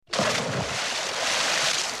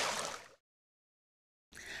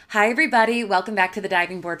Hi, everybody. Welcome back to the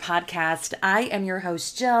Diving Board Podcast. I am your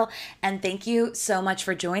host, Jill, and thank you so much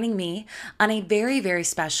for joining me on a very, very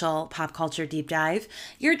special pop culture deep dive.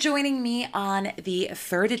 You're joining me on the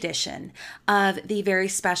third edition of the very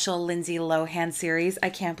special Lindsay Lohan series. I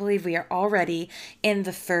can't believe we are already in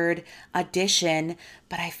the third edition,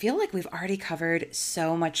 but I feel like we've already covered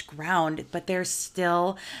so much ground, but there's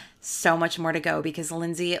still so much more to go because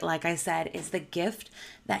Lindsay, like I said, is the gift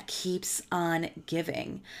that keeps on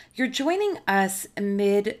giving. You're joining us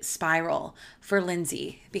mid-spiral for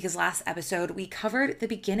Lindsay because last episode we covered the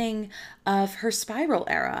beginning of her spiral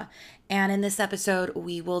era. And in this episode,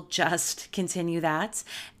 we will just continue that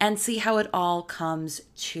and see how it all comes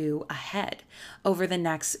to a head over the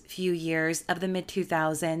next few years of the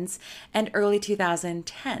mid-2000s and early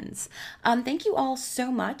 2010s. Thank you all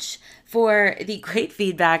so much for the great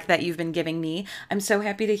feedback that you've been giving me. I'm so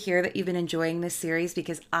happy to hear that you've been enjoying this series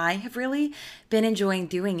because I have really been enjoying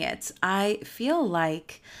doing it. I feel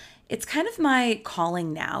like it's kind of my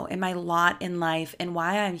calling now and my lot in life and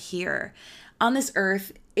why I'm here on this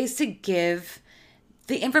earth is to give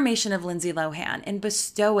the information of Lindsay Lohan and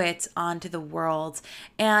bestow it onto the world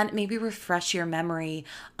and maybe refresh your memory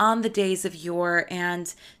on the days of yore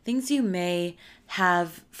and things you may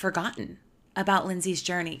have forgotten about Lindsay's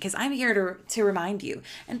journey, because I'm here to remind you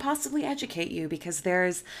and possibly educate you because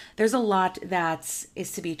there's a lot that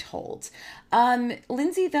is to be told.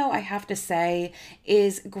 Lindsay, though, I have to say,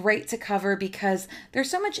 is great to cover because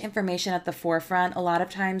there's so much information at the forefront. A lot of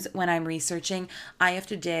times when I'm researching, I have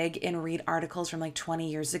to dig and read articles from like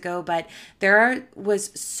 20 years ago, but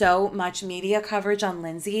was so much media coverage on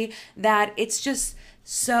Lindsay that it's just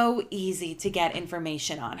so easy to get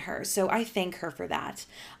information on her. So I thank her for that.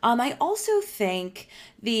 I also thank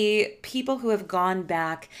the people who have gone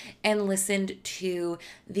back and listened to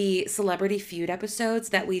the Celebrity Feud episodes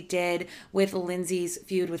that we did with Lindsay's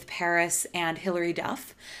feud with Paris and Hilary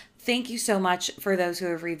Duff. Thank you so much for those who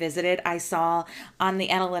have revisited. I saw on the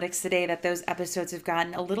analytics today that those episodes have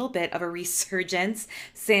gotten a little bit of a resurgence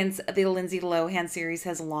since the Lindsay Lohan series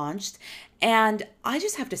has launched. And I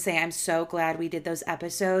just have to say, I'm so glad we did those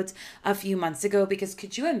episodes a few months ago because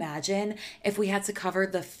could you imagine if we had to cover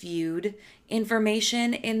the feud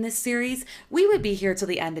information in this series? We would be here till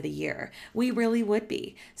the end of the year. We really would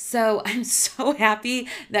be. So I'm so happy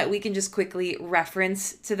that we can just quickly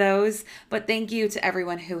reference to those. But thank you to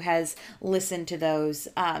everyone who has listened to those.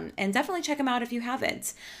 And definitely check them out if you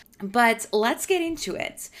haven't. But let's get into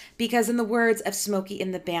it because in the words of Smokey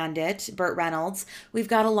and the Bandit, Burt Reynolds, we've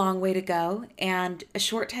got a long way to go and a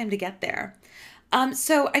short time to get there.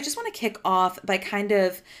 So I just want to kick off by kind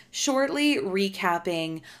of shortly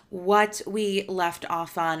recapping what we left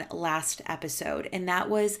off on last episode, and that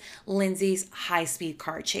was Lindsay's high-speed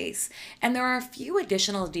car chase. And there are a few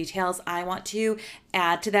additional details I want to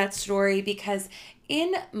add to that story because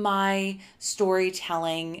in my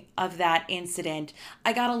storytelling of that incident,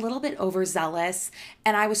 I got a little bit overzealous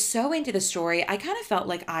and I was so into the story. I kind of felt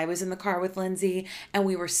like I was in the car with Lindsay and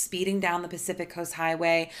we were speeding down the Pacific Coast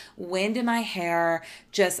Highway, wind in my hair,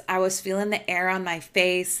 I was feeling the air on my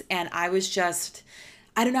face and I was just,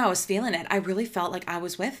 I don't know, I was feeling it. I really felt like I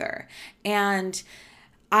was with her. And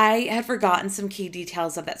I had forgotten some key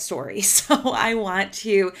details of that story, so I want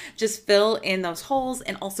to just fill in those holes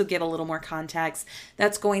and also give a little more context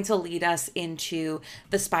that's going to lead us into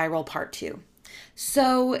the spiral part 2.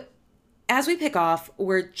 So as we pick off,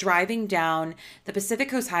 we're driving down the Pacific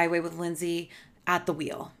Coast Highway with Lindsay at the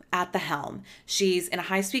wheel, at the helm. She's in a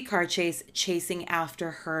high-speed car chase chasing after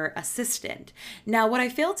her assistant. Now, what I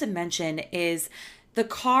failed to mention is the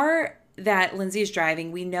car that Lindsay is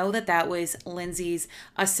driving, we know that that was Lindsay's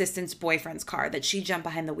assistant's boyfriend's car, that she jumped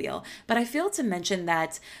behind the wheel. But I failed to mention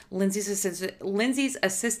that Lindsay's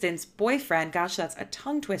assistant's boyfriend, gosh, that's a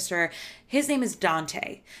tongue twister, his name is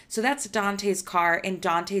Dante. So that's Dante's car, and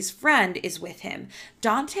Dante's friend is with him.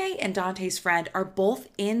 Dante and Dante's friend are both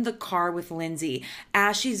in the car with Lindsay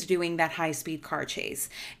as she's doing that high-speed car chase.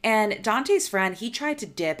 And Dante's friend, he tried to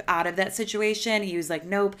dip out of that situation. He was like,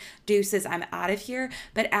 nope, deuces, I'm out of here.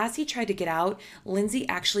 But as he tried to get out, Lindsay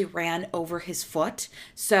actually ran over his foot.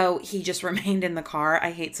 So he just remained in the car.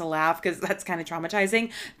 I hate to laugh because that's kind of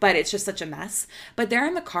traumatizing, but it's just such a mess. But they're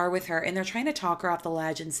in the car with her and they're trying to talk her off the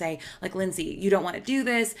ledge and say, like, Lindsay, you don't want to do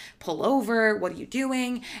this. Pull over. What are you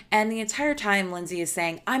doing? And the entire time, Lindsay is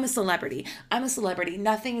saying, I'm a celebrity. I'm a celebrity.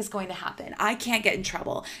 Nothing is going to happen. I can't get in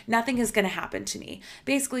trouble. Nothing is going to happen to me.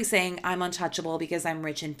 Basically saying I'm untouchable because I'm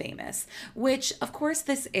rich and famous, which of course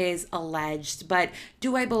this is alleged, but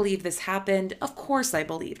do I believe this happened? Of course I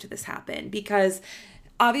believed this happened because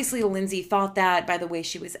obviously Lindsay thought that by the way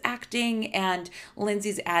she was acting, and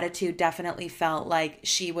Lindsay's attitude definitely felt like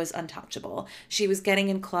she was untouchable. She was getting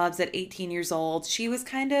in clubs at 18 years old. She was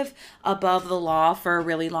kind of above the law for a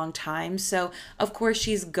really long time. So, of course,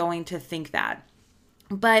 she's going to think that.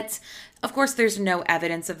 But of course, there's no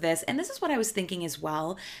evidence of this. And this is what I was thinking as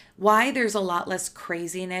well. Why there's a lot less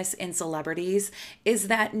craziness in celebrities is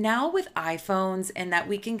that now with iPhones and that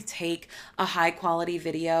we can take a high quality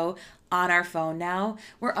video on our phone now,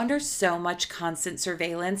 we're under so much constant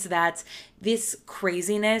surveillance that this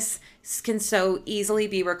craziness can so easily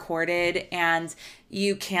be recorded and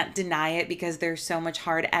you can't deny it because there's so much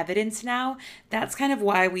hard evidence now. That's kind of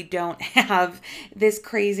why we don't have this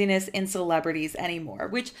craziness in celebrities anymore,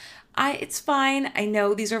 which it's fine. I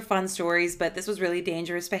know these are fun stories, but this was really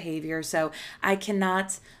dangerous behavior. So I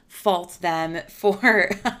cannot fault them for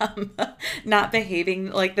not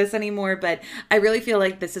behaving like this anymore. But I really feel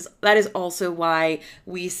like that is also why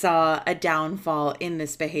we saw a downfall in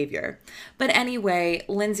this behavior. But anyway,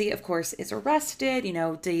 Lindsay, of course, is arrested,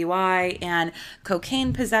 DUI and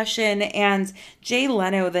cocaine possession. And Jay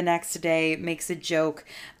Leno the next day makes a joke,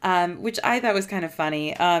 which I thought was kind of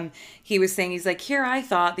funny. He was saying, he's like, here I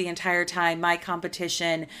thought the entire time my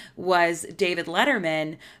competition was David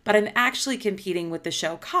Letterman, but I'm actually competing with the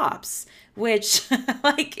show Cops, which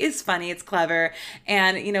is funny. It's clever.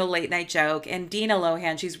 And, late night joke. And Dina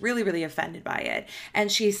Lohan, she's really, really offended by it.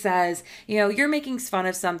 And she says, you're making fun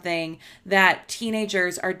of something that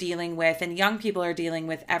teenagers are dealing with and young people are dealing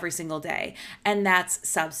with every single day. And that's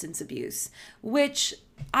substance abuse, which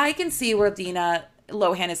I can see where Dina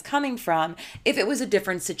Lohan is coming from if it was a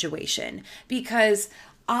different situation, because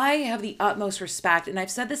I have the utmost respect, and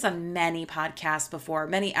I've said this on many podcasts before,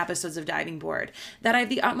 many episodes of Diving Board, that I have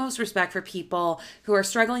the utmost respect for people who are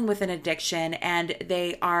struggling with an addiction and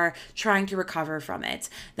they are trying to recover from it,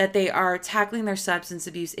 that they are tackling their substance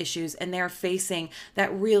abuse issues and they're facing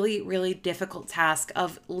that really, really difficult task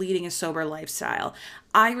of leading a sober lifestyle.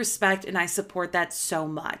 I respect and I support that so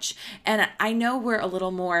much. And I know we're a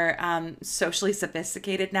little more socially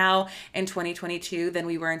sophisticated now in 2022 than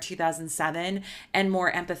we were in 2007 and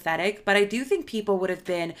more empathetic. But I do think people would have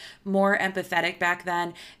been more empathetic back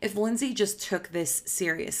then if Lindsay just took this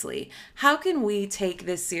seriously. How can we take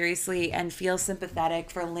this seriously and feel sympathetic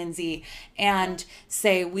for Lindsay and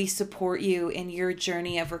say we support you in your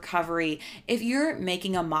journey of recovery if you're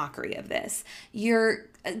making a mockery of this? You're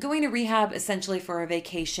going to rehab essentially for a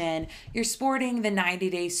vacation. You're sporting the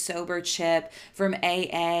 90-day sober chip from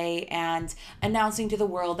AA and announcing to the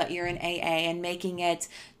world that you're in AA and making it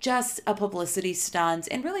just a publicity stunt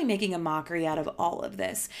and really making a mockery out of all of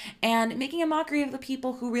this and making a mockery of the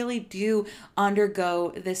people who really do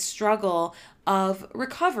undergo this struggle of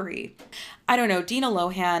recovery. I don't know, Dina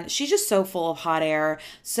Lohan, she's just so full of hot air.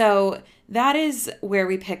 So that is where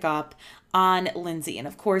we pick up on Lindsay. And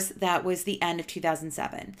of course, that was the end of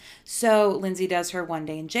 2007. So Lindsay does her one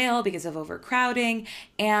day in jail because of overcrowding,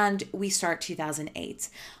 and we start 2008.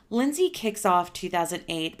 Lindsay kicks off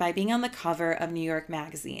 2008 by being on the cover of New York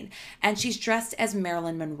Magazine, and she's dressed as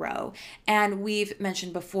Marilyn Monroe. And we've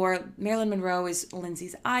mentioned before, Marilyn Monroe is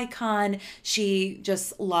Lindsay's icon. She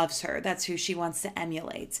just loves her. That's who she wants to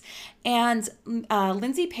emulate. And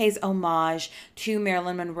Lindsay pays homage to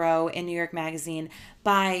Marilyn Monroe in New York Magazine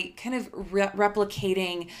by kind of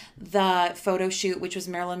replicating the photo shoot, which was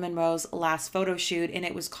Marilyn Monroe's last photo shoot, and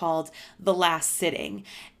it was called The Last Sitting.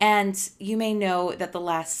 And you may know that The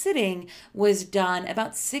Last Sitting was done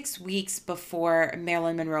about 6 weeks before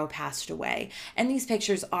Marilyn Monroe passed away. And these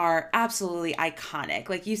pictures are absolutely iconic.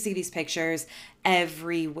 Like, you see these pictures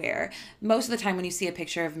everywhere. Most of the time when you see a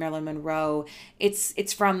picture of Marilyn Monroe,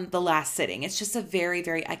 it's from The Last Sitting. It's just a very,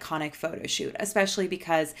 very iconic photo shoot, especially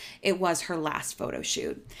because it was her last photo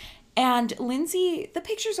shoot. And Lindsay, the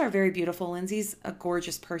pictures are very beautiful. Lindsay's a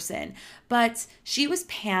gorgeous person, but she was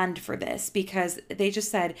panned for this because they just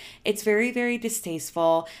said it's very, very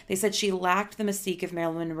distasteful. They said she lacked the mystique of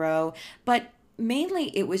Marilyn Monroe, but mainly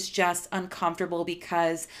it was just uncomfortable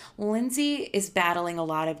because Lindsay is battling a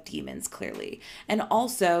lot of demons, clearly. And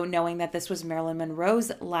also knowing that this was Marilyn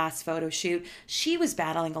Monroe's last photo shoot, she was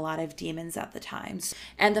battling a lot of demons at the time.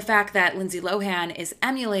 And the fact that Lindsay Lohan is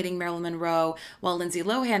emulating Marilyn Monroe while Lindsay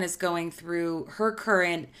Lohan is going through her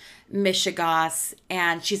current mishigas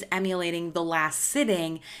and she's emulating The Last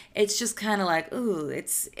Sitting, it's just kind of like, ooh,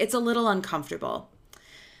 it's a little uncomfortable.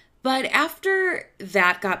 But after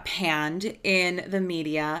that got panned in the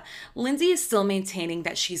media, Lindsay is still maintaining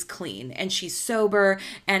that she's clean and she's sober.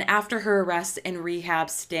 And after her arrest and rehab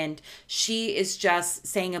stint, she is just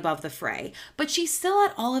staying above the fray. But she's still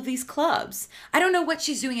at all of these clubs. I don't know what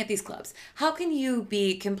she's doing at these clubs. How can you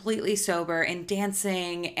be completely sober and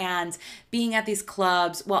dancing and being at these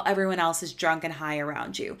clubs while everyone else is drunk and high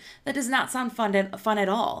around you? That does not sound fun at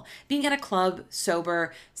all. Being at a club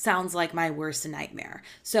sober sounds like my worst nightmare.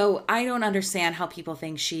 So I don't understand how people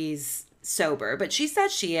think she's sober, but she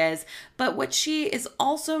says she is. But what she is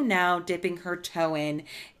also now dipping her toe in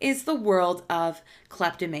is the world of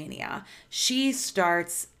kleptomania. She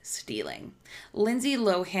starts stealing. Lindsay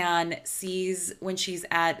Lohan sees, when she's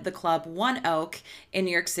at the club One Oak in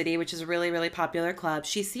New York City, which is a really, really popular club,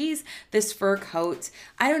 she sees this fur coat.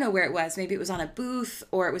 I don't know where it was. Maybe it was on a booth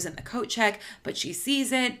or it was in the coat check, but she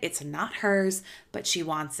sees it. It's not hers, but she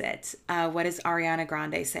wants it. What does Ariana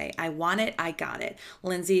Grande say? I want it, I got it.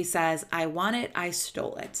 Lindsay says, I want it, I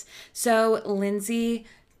stole it. So Lindsay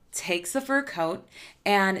takes the fur coat,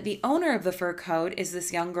 and the owner of the fur coat is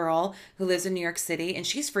this young girl who lives in New York City, and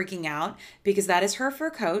she's freaking out because that is her fur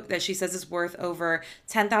coat that she says is worth over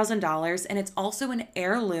 $10,000, and it's also an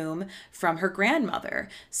heirloom from her grandmother.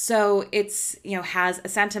 So it's, has a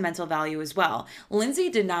sentimental value as well. Lindsay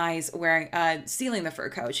denies stealing the fur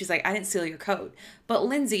coat. She's like, I didn't steal your coat. But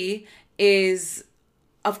Lindsay is,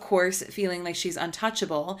 of course, feeling like she's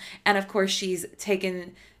untouchable, and of course she's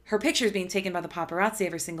taken her pictures being taken by the paparazzi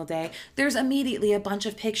every single day. There's immediately a bunch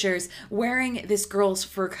of pictures wearing this girl's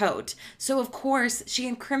fur coat. So of course she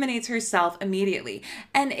incriminates herself immediately.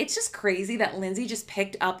 And it's just crazy that Lindsay just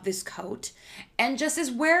picked up this coat and just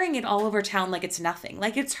is wearing it all over town like it's nothing,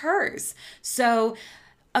 like it's hers. So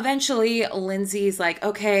eventually, Lindsay's like,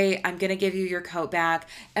 okay, I'm going to give you your coat back.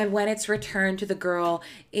 And when it's returned to the girl,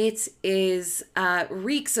 it is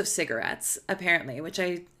reeks of cigarettes, apparently, which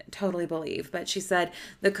I totally believe. But she said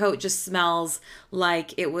the coat just smells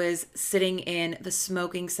like it was sitting in the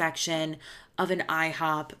smoking section of an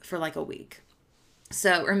IHOP for like a week.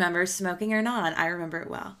 So remember, smoking or not, I remember it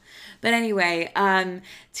well. But anyway,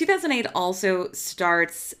 2008 also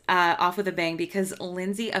starts off with a bang because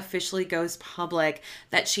Lindsay officially goes public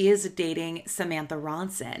that she is dating Samantha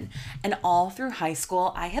Ronson. And all through high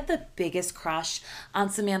school, I had the biggest crush on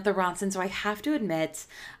Samantha Ronson. So I have to admit,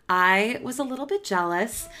 I was a little bit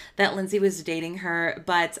jealous that Lindsay was dating her,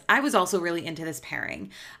 but I was also really into this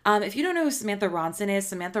pairing. If you don't know who Samantha Ronson is,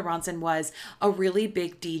 Samantha Ronson was a really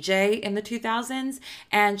big DJ in the 2000s,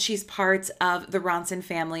 and she's part of the Ronson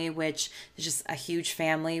family, which is just a huge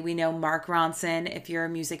family. We know Mark Ronson, if you're a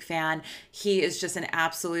music fan. He is just an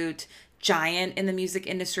absolute giant in the music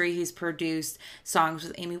industry. He's produced songs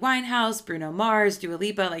with Amy Winehouse, Bruno Mars, Dua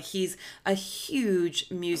Lipa. Like, he's a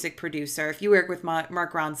huge music producer. If you work with Mark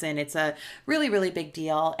Ronson, it's a really, really big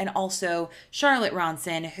deal. And also Charlotte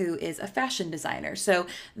Ronson, who is a fashion designer. So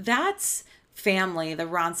that's family, the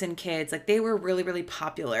Ronson kids, like they were really, really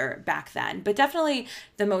popular back then. But definitely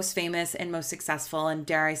the most famous and most successful, and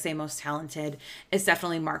dare I say most talented, is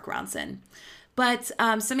definitely Mark Ronson. But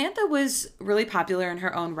Samantha was really popular in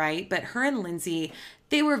her own right, but her and Lindsay,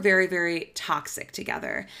 they were very, very toxic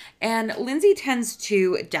together. And Lindsay tends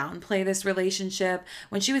to downplay this relationship.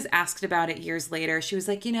 When she was asked about it years later, she was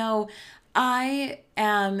like, I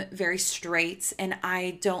am very straight and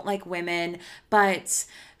I don't like women, but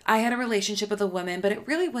I had a relationship with a woman, but it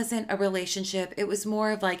really wasn't a relationship. It was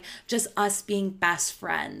more of like just us being best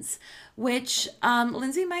friends, which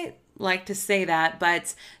Lindsay might like to say that,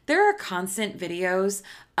 but there are constant videos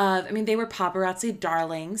of, they were paparazzi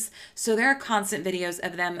darlings. So there are constant videos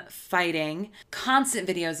of them fighting,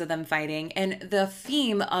 And the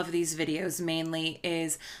theme of these videos mainly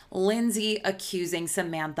is Lindsay accusing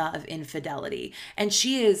Samantha of infidelity. And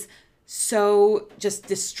she is so just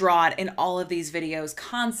distraught in all of these videos,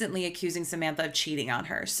 constantly accusing Samantha of cheating on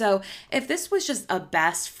her. So if this was just a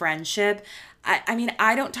best friendship,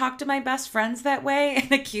 I don't talk to my best friends that way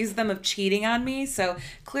and accuse them of cheating on me. So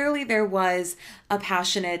clearly there was a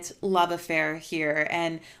passionate love affair here,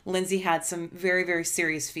 and Lindsay had some very, very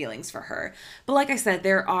serious feelings for her. But like I said,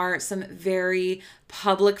 there are some very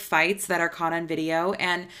public fights that are caught on video,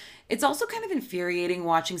 and it's also kind of infuriating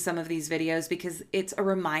watching some of these videos because it's a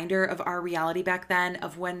reminder of our reality back then,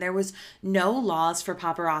 of when there was no laws for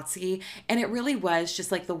paparazzi, and it really was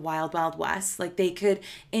just like the wild, wild west. Like, they could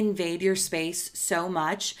invade your space so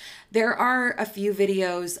much. There are a few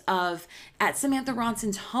videos of, at Samantha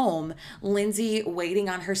Ronson's home, Lindsay waiting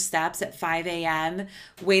on her steps at 5 a.m.,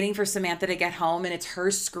 waiting for Samantha to get home, and it's her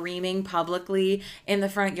screaming publicly in the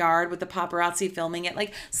front yard with the paparazzi filming it,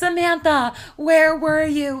 like, Samantha, where were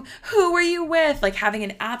you who were you with? Like having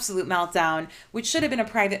an absolute meltdown, which should have been a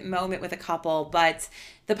private moment with a couple, but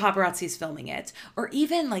the paparazzi's filming it. Or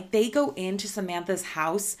even like they go into Samantha's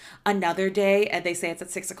house another day and they say it's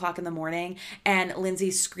at 6 o'clock in the morning and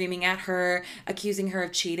Lindsay's screaming at her, accusing her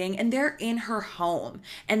of cheating, and they're in her home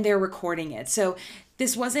and they're recording it. So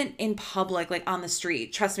this wasn't in public, like on the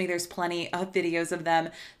street. Trust me, there's plenty of videos of them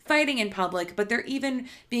fighting in public, but they're even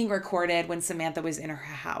being recorded when Samantha was in her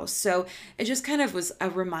house. So it just kind of was a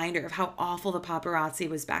reminder of how awful the paparazzi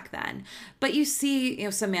was back then. But you see,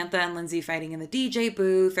 Samantha and Lindsay fighting in the DJ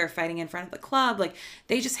booth or fighting in front of the club. Like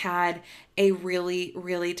they just had a really,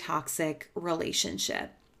 really toxic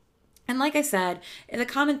relationship. And like I said, the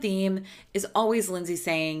common theme is always Lindsay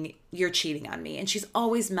saying, you're cheating on me. And she's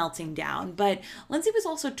always melting down. But Lindsay was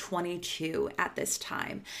also 22 at this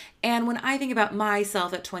time. And when I think about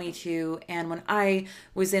myself at 22 and when I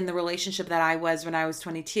was in the relationship that I was when I was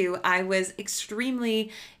 22, I was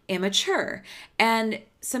extremely immature. And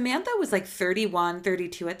Samantha was like 31,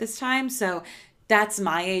 32 at this time. So that's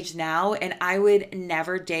my age now, and I would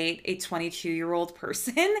never date a 22-year-old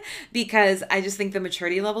person because I just think the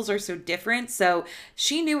maturity levels are so different. So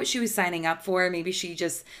she knew what she was signing up for. Maybe she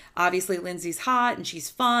just, obviously Lindsay's hot and she's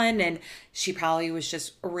fun and she probably was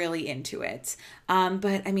just really into it.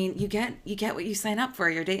 But I mean, you get what you sign up for.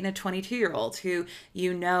 You're dating a 22-year-old who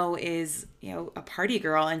is, a party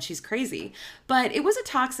girl and she's crazy. But it was a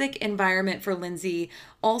toxic environment for Lindsay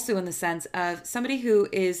also in the sense of somebody who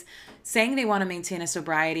is saying they want to maintain a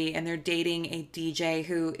sobriety and they're dating a DJ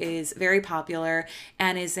who is very popular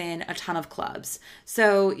and is in a ton of clubs.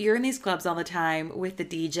 So you're in these clubs all the time with the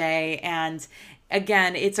DJ, and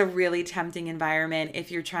again, it's a really tempting environment if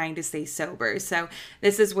you're trying to stay sober. So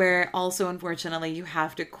this is where also, unfortunately, you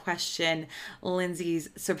have to question Lindsay's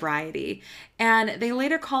sobriety. And they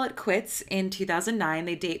later call it quits in 2009.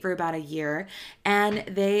 They date for about a year, and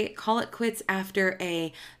they call it quits after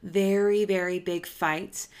a very, very big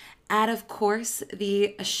fight at, of course,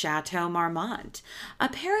 the Chateau Marmont.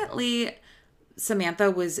 Apparently, Samantha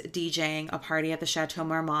was DJing a party at the Chateau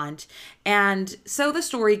Marmont. And so the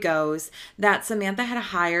story goes that Samantha had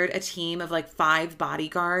hired a team of like 5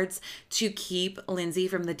 bodyguards to keep Lindsay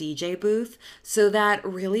from the DJ booth. So that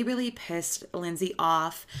really, really pissed Lindsay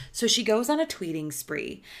off. So she goes on a tweeting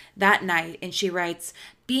spree that night and she writes,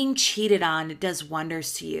 "Being cheated on does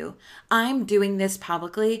wonders to you. I'm doing this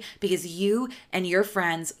publicly because you and your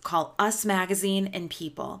friends call Us Magazine and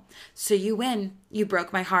People. So you win. You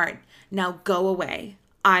broke my heart. Now go away.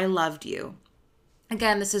 I loved you."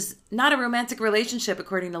 Again, this is not a romantic relationship,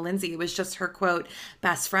 according to Lindsay. It was just her, quote,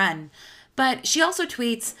 best friend. But she also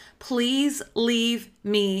tweets, "Please leave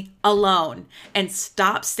me alone and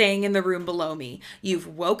stop staying in the room below me. You've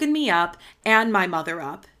woken me up and my mother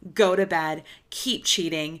up. Go to bed. Keep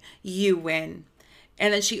cheating. You win."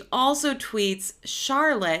 And then she also tweets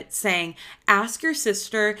Charlotte saying, "Ask your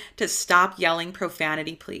sister to stop yelling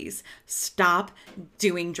profanity, please. Stop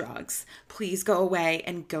doing drugs. Please go away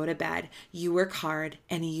and go to bed. You work hard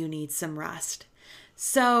and you need some rest."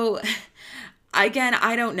 So again,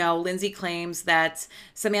 I don't know. Lindsay claims that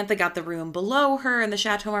Samantha got the room below her in the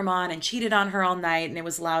Chateau Marmont and cheated on her all night and it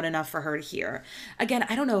was loud enough for her to hear. Again,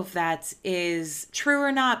 I don't know if that is true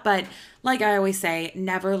or not, but like I always say,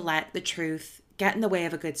 never let the truth get in the way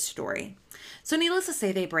of a good story. So needless to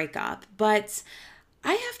say, they break up, but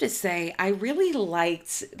I have to say, I really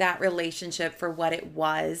liked that relationship for what it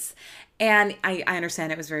was. And I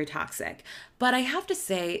understand it was very toxic, but I have to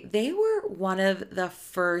say they were one of the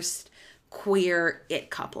first queer it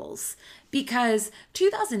couples, because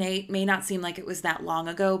 2008 may not seem like it was that long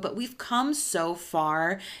ago, but we've come so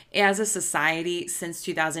far as a society since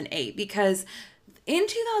 2008, because in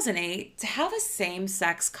 2008, to have a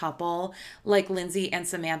same-sex couple like Lindsay and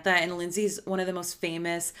Samantha, and Lindsay's one of the most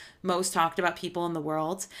famous, most talked about people in the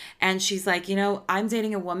world, and she's like, I'm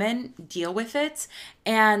dating a woman, deal with it,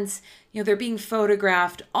 and they're being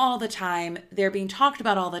photographed all the time, they're being talked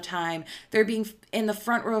about all the time, they're being in the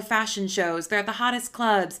front row of fashion shows, they're at the hottest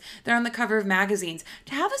clubs, they're on the cover of magazines.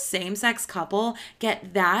 To have a same-sex couple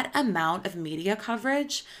get that amount of media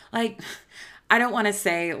coverage, like, I don't want to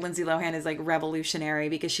say Lindsay Lohan is like revolutionary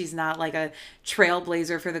because she's not like a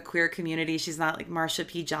trailblazer for the queer community. She's not like Marsha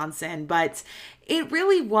P. Johnson, but it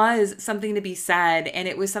really was something to be said. And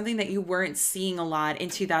it was something that you weren't seeing a lot in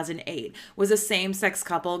 2008, was a same-sex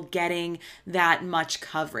couple getting that much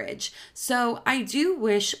coverage. So I do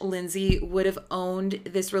wish Lindsay would have owned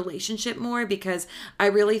this relationship more, because I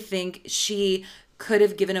really think she could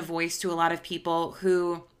have given a voice to a lot of people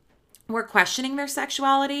who were questioning their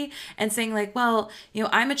sexuality and saying like, well,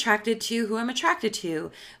 I'm attracted to who I'm attracted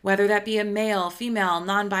to, whether that be a male, female,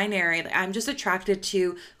 non-binary. I'm just attracted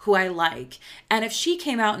to who I like. And if she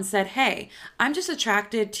came out and said, hey, I'm just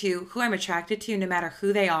attracted to who I'm attracted to, no matter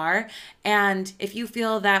who they are, and if you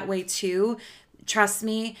feel that way too, trust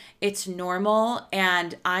me, it's normal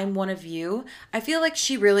and I'm one of you. I feel like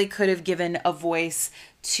she really could have given a voice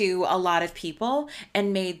to a lot of people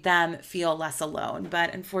and made them feel less alone.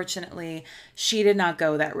 But unfortunately, she did not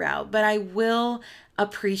go that route. But I will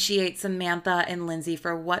appreciate Samantha and Lindsay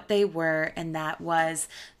for what they were, and that was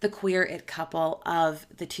the queer it couple of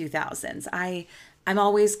the 2000s. I'm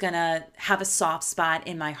always gonna have a soft spot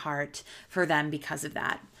in my heart for them because of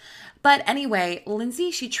that. But anyway, Lindsay,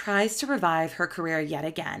 she tries to revive her career yet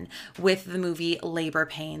again with the movie Labor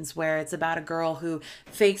Pains, where it's about a girl who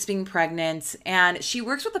fakes being pregnant, and she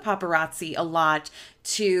works with the paparazzi a lot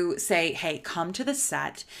to say, hey, come to the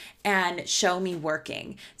set and show me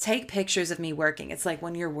working. Take pictures of me working. It's like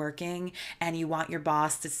when you're working and you want your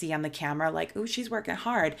boss to see on the camera, like, oh, she's working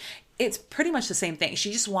hard. It's pretty much the same thing.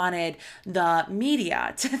 She just wanted the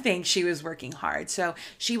media to think she was working hard. So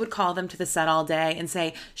she would call them to the set all day and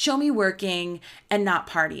say, show me working and not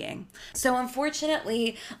partying. So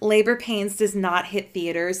unfortunately, Labor Pains does not hit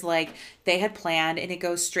theaters like they had planned, and it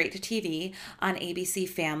goes straight to TV on ABC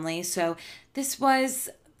Family. So this was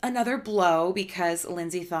another blow because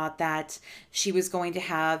Lindsay thought that she was going to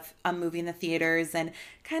have a movie in the theaters, and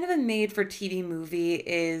kind of a made-for-TV movie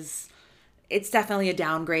it's definitely a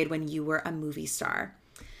downgrade when you were a movie star.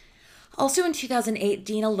 Also in 2008,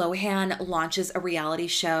 Dina Lohan launches a reality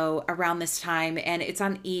show around this time, and it's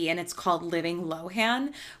on E! And it's called Living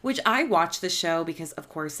Lohan, which I watched the show because of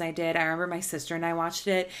course I did. I remember my sister and I watched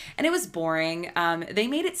it, and it was boring. They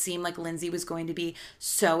made it seem like Lindsay was going to be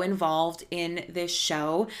so involved in this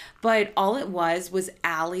show, but all it was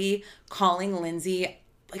Allie calling Lindsay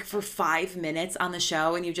like for 5 minutes on the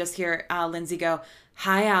show, and you just hear Lindsay go,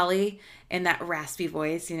 hi, Allie, in that raspy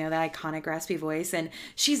voice, that iconic raspy voice. And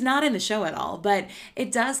she's not in the show at all, but it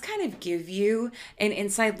does kind of give you an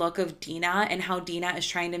inside look of Dina and how Dina is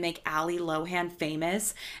trying to make Allie Lohan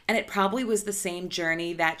famous. And it probably was the same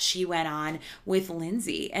journey that she went on with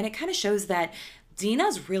Lindsay. And it kind of shows that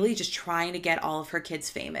Dina's really just trying to get all of her kids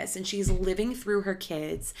famous, and she's living through her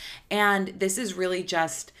kids. And this is really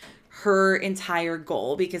just her entire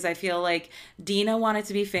goal, because I feel like Dina wanted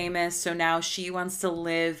to be famous, so now she wants to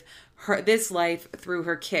live this life through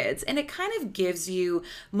her kids. And it kind of gives you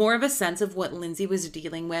more of a sense of what Lindsay was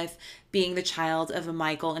dealing with, being the child of a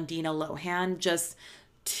Michael and Dina Lohan, just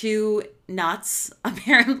two nuts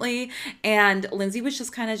apparently. And Lindsay was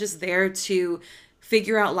just kind of just there to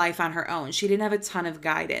figure out life on her own. She didn't have a ton of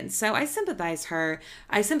guidance. So I sympathize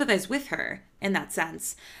with her in that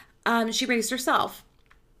sense. She raised herself.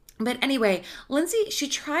 But anyway, Lindsay, she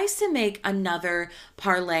tries to make another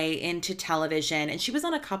parlay into television, and she was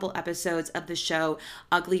on a couple episodes of the show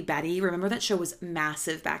Ugly Betty. Remember, that show was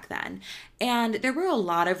massive back then. And there were a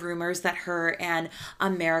lot of rumors that her and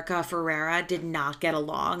America Ferrera did not get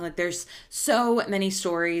along. Like, there's so many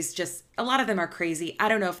stories, just a lot of them are crazy. I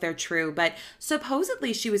don't know if they're true, but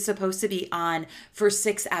supposedly she was supposed to be on for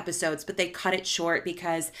 6 episodes, but they cut it short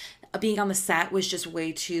because being on the set was just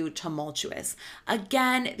way too tumultuous.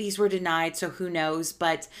 Again, these were denied, so who knows,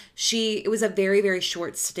 but it was a very, very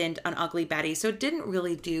short stint on Ugly Betty, so it didn't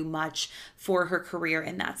really do much for her career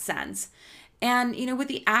in that sense. And, with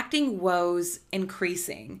the acting woes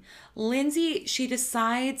increasing, Lindsay, she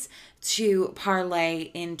decides to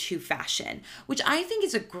parlay into fashion, which I think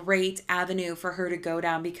is a great avenue for her to go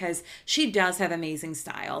down because she does have amazing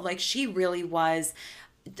style. Like, she really was,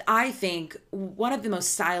 I think, one of the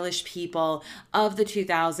most stylish people of the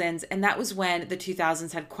 2000s. And that was when the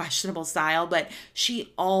 2000s had questionable style, but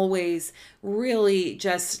she always really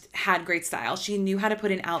just had great style. She knew how to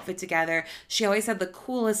put an outfit together. She always had the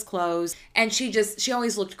coolest clothes, and she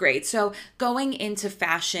always looked great. So going into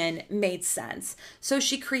fashion made sense. So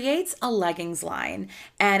she creates a leggings line,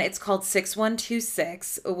 and it's called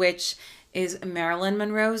 6126, which is Marilyn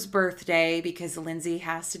Monroe's birthday, because Lindsay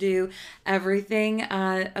has to do everything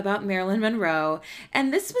about Marilyn Monroe.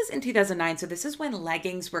 And this was in 2009, so this is when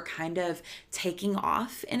leggings were kind of taking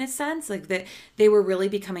off in a sense, like that they were really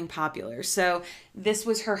becoming popular. So this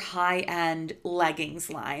was her high-end leggings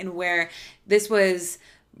line, where this was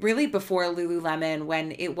really before Lululemon,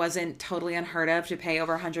 when it wasn't totally unheard of to pay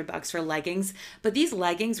over $100 for leggings. But these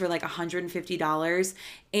leggings were like $150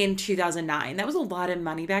 in 2009. That was a lot of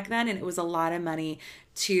money back then, and it was a lot of money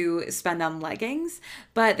to spend on leggings.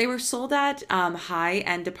 But they were sold at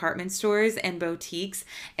high-end department stores and boutiques,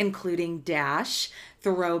 including Dash,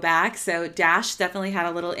 throwback. So Dash definitely had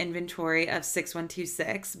a little inventory of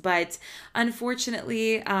 6126, but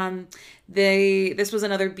unfortunately, this was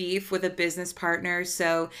another beef with a business partner,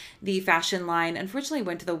 so the fashion line unfortunately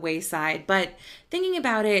went to the wayside. But thinking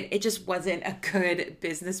about it, it just wasn't a good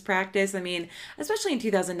business practice. I mean, especially in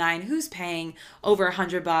 2009, who's paying over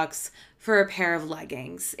 $100 for a pair of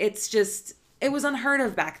leggings? It was unheard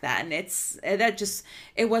of back then.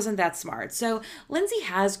 It wasn't that smart. So Lindsay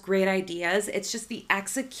has great ideas. It's just the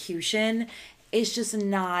execution is just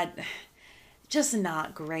not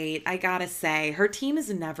great. I gotta say, her team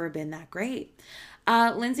has never been that great.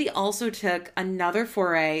 Lindsay also took another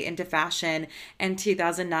foray into fashion in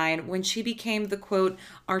 2009 when she became the quote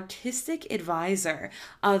artistic advisor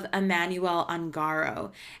of Emmanuel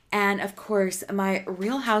Ungaro. And of course, my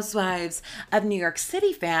Real Housewives of New York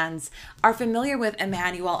City fans are familiar with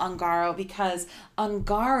Emmanuel Ungaro because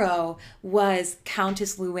Ungaro was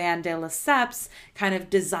Countess Luann de Lesseps' kind of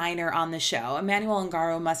designer on the show. Emmanuel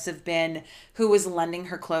Ungaro must have been who was lending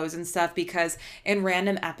her clothes and stuff, because in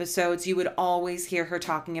random episodes you would always hear her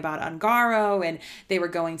talking about Ungaro, and they were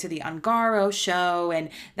going to the Ungaro show, and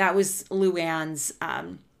that was Luann's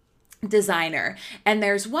designer. And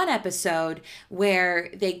there's one episode where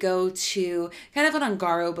they go to kind of an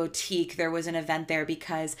Ungaro boutique. There was an event there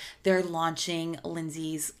because they're launching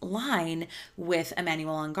Lindsay's line with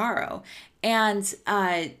Emmanuel Ungaro. And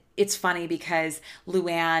it's funny because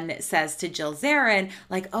Luann says to Jill Zarin,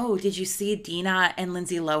 like, oh, did you see Dina and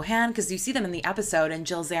Lindsay Lohan? Because you see them in the episode, and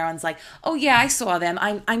Jill Zarin's like, oh yeah, I saw them.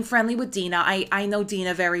 I'm friendly with Dina. I know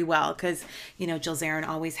Dina very well, because, you know, Jill Zarin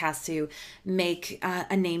always has to make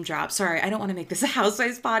a name drop. Sorry, I don't want to make this a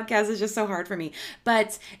Housewives podcast. It's just so hard for me.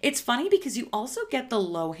 But it's funny because you also get the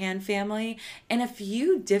Lohan family in a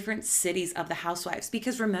few different cities of the Housewives.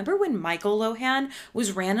 Because remember when Michael Lohan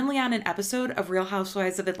was randomly on an episode of Real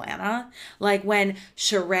Housewives of Atlanta? Like when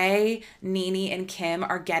Sheree, Nene, and Kim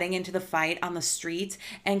are getting into the fight on the street,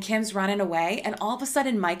 and Kim's running away, and all of a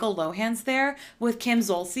sudden Michael Lohan's there with Kim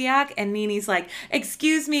Zolciak, and Nene's like,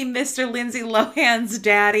 excuse me, Mr. Lindsay Lohan's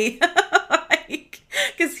daddy.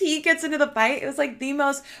 Because he gets into the fight. It was like the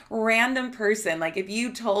most random person. Like if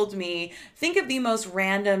you told me, think of the most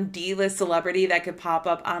random D-list celebrity that could pop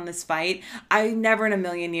up on this fight, I never in a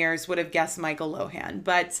million years would have guessed Michael Lohan.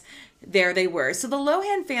 But there they were. So the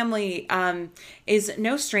Lohan family is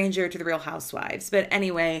no stranger to the Real Housewives. But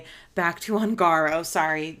anyway, back to Ungaro.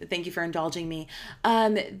 Sorry. Thank you for indulging me.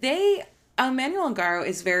 Emmanuel Ungaro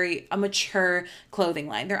is a mature clothing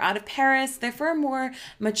line. They're out of Paris. They're for a more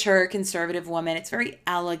mature, conservative woman. It's very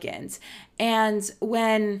elegant. And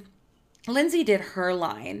when Lindsay did her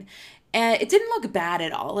line, it didn't look bad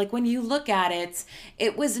at all. Like when you look at it,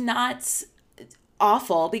 it was not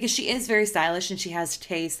awful, because she is very stylish and she has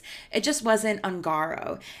taste. It just wasn't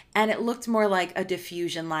Ungaro, and it looked more like a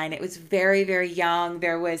diffusion line. It was very, very young.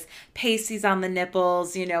 There was pasties on the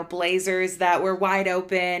nipples, you know, blazers that were wide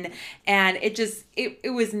open, and it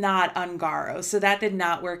was not Ungaro. So that did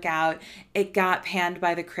not work out. It got panned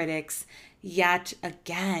by the critics yet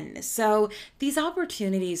again. So these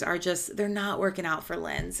opportunities are they're not working out for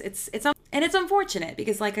Linz. And it's unfortunate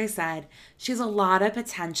because, like I said, she has a lot of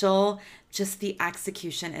potential. Just the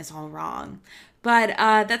execution is all wrong. But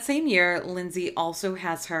that same year, Lindsay also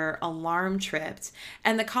has her alarm tripped,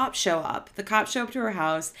 and the cops show up. The cops show up to her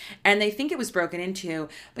house, and they think it was broken into,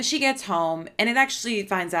 but she gets home, and it actually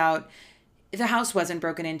finds out the house wasn't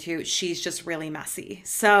broken into. She's just really messy.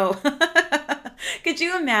 So could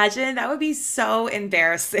you imagine? That would be so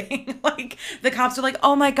embarrassing. Like the cops are like,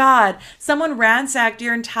 oh my God, someone ransacked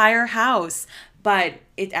your entire house. But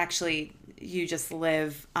it actually, you just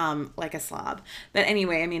live like a slob. But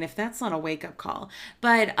anyway, I mean, if that's not a wake-up call.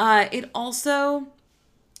 But it also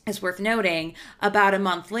is worth noting, about a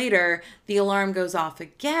month later, the alarm goes off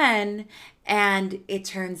again, and it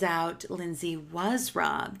turns out Lindsay was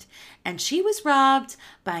robbed. And she was robbed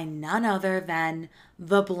by none other than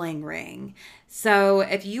the bling ring. So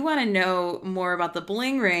if you want to know more about the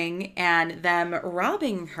bling ring and them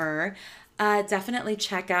robbing her, definitely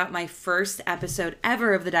check out my first episode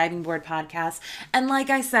ever of the Diving Board podcast. And like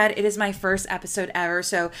I said, it is my first episode ever,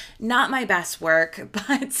 so not my best work,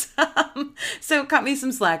 but so cut me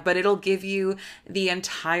some slack, but it'll give you the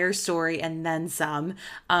entire story and then some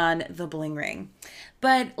on the bling ring.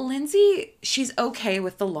 But Lindsay, she's okay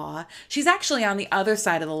with the law. She's actually on the other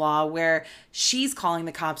side of the law where she's calling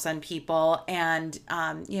the cops on people, and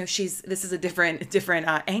this is a different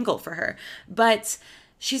angle for her. But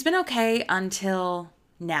she's been okay until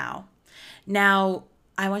now. Now,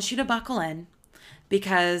 I want you to buckle in,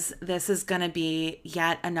 because this is going to be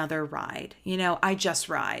yet another ride. You know, I just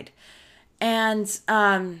ride. And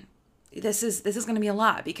this is going to be a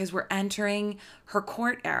lot because we're entering her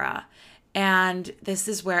court era. And this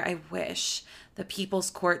is where I wish the People's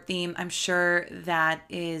Court theme, I'm sure that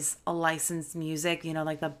is a licensed music,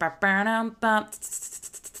 like the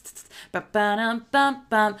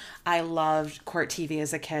I loved Court TV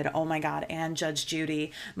as a kid. Oh my God. And Judge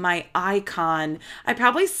Judy, my icon. I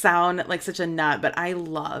probably sound like such a nut, but I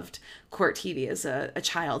loved Court TV as a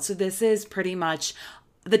child. So this is pretty much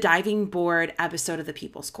the diving board episode of the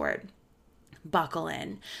People's Court. Buckle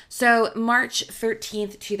in. So March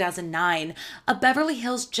 13th, 2009, a Beverly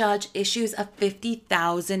Hills judge issues a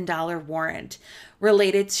 $50,000 warrant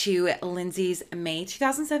related to Lindsay's May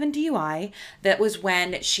 2007 DUI. That was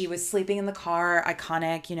when she was sleeping in the car,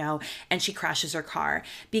 iconic, and she crashes her car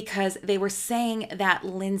because they were saying that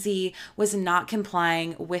Lindsay was not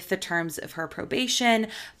complying with the terms of her probation,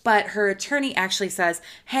 but her attorney actually says,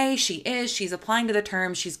 hey, she's applying to the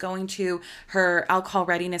terms, she's going to her alcohol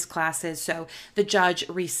readiness classes, so the judge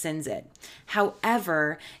rescinds it.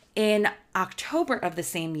 However, in October of the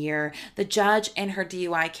same year, the judge in her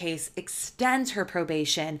DUI case extends her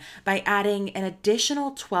probation by adding an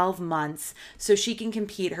additional 12 months so she can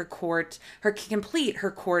complete her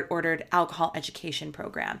court-ordered alcohol education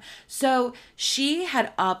program. So she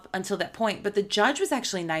had up until that point, but the judge was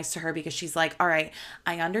actually nice to her because she's like, all right,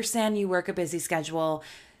 I understand you work a busy schedule.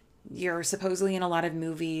 You're supposedly in a lot of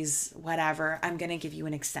movies, whatever. I'm going to give you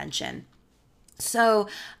an extension. So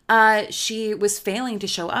she was failing to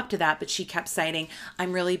show up to that, but she kept citing,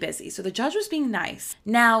 I'm really busy. So the judge was being nice.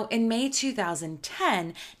 Now, in May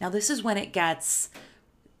 2010, now this is when it gets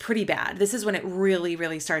pretty bad. This is when it really,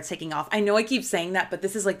 really starts taking off. I know I keep saying that, but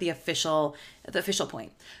this is like the official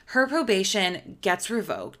point. Her probation gets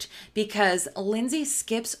revoked because Lindsay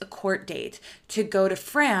skips a court date to go to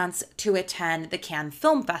France to attend the Cannes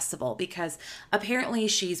Film Festival because apparently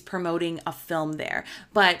she's promoting a film there,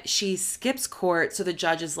 but she skips court. So the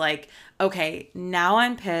judge is like, okay, now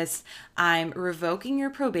I'm pissed. I'm revoking your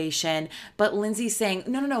probation. But Lindsay's saying,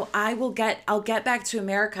 no, I'll get back to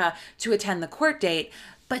America to attend the court date.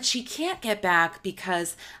 But she can't get back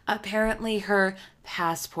because apparently her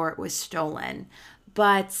passport was stolen.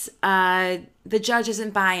 But the judge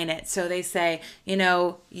isn't buying it. So they say,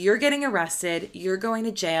 you're getting arrested, you're going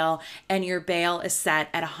to jail, and your bail is set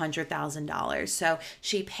at $100,000. So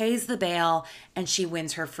she pays the bail and she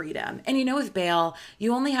wins her freedom. And with bail,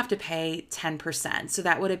 you only have to pay 10%. So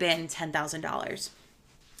that would have been $10,000.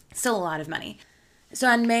 Still a lot of money. So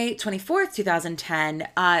on May 24th, 2010,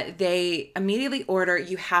 they immediately order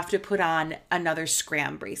you have to put on another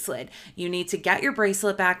scram bracelet. You need to get your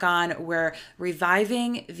bracelet back on. We're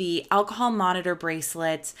reviving the alcohol monitor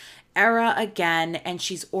bracelet era again, and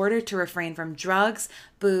she's ordered to refrain from drugs,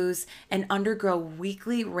 booze, and undergo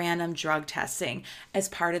weekly random drug testing as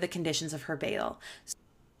part of the conditions of her bail.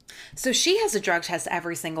 So she has a drug test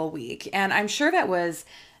every single week, and I'm sure that was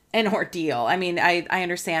an ordeal. I mean, I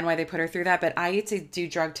understand why they put her through that, but I used to do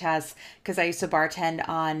drug tests because I used to bartend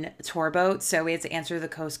on tour boats, so we had to answer the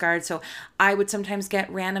Coast Guard. So I would sometimes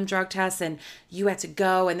get random drug tests, and you had to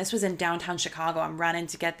go, and this was in downtown Chicago. I'm running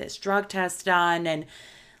to get this drug test done, and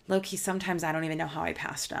low-key, sometimes I don't even know how I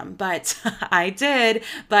passed them, but I did.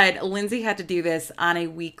 But Lindsay had to do this on a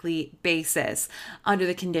weekly basis under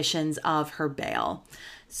the conditions of her bail.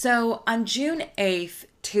 So on June 8th,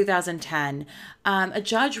 2010, a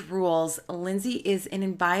judge rules Lindsay is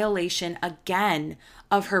in violation again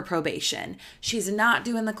of her probation. She's not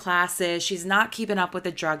doing the classes. She's not keeping up with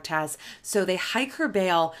the drug test. So they hike her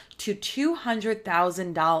bail to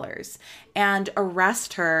 $200,000 and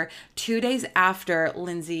arrest her 2 days after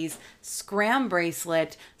Lindsay's scram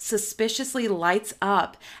bracelet suspiciously lights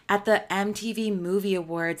up at the MTV Movie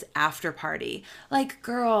Awards after party. Like,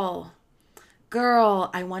 girl,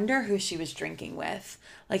 I wonder who she was drinking with.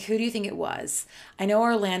 Like, who do you think it was? I know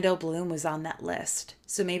Orlando Bloom was on that list.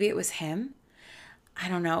 So maybe it was him? I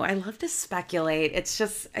don't know. I love to speculate.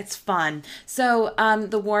 It's fun. So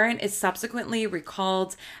the warrant is subsequently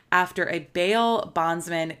recalled after a bail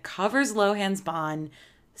bondsman covers Lohan's bond.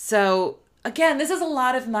 So again, this is a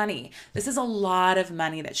lot of money. This is a lot of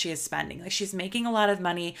money that she is spending. Like, she's making a lot of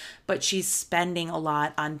money, but she's spending a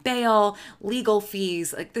lot on bail, legal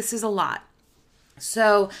fees. Like, this is a lot.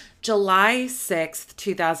 So July 6th,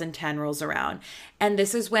 2010 rolls around, and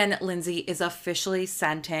this is when Lindsay is officially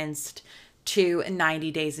sentenced to 90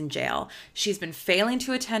 days in jail. She's been failing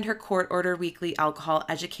to attend her court-ordered weekly alcohol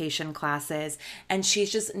education classes, and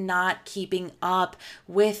she's just not keeping up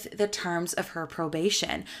with the terms of her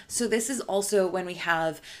probation. So this is also when we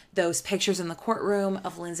have those pictures in the courtroom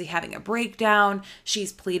of Lindsay having a breakdown.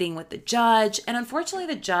 She's pleading with the judge, and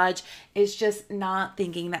unfortunately the judge is just not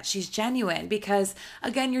thinking that she's genuine because,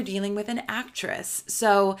 again, you're dealing with an actress.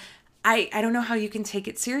 So I don't know how you can take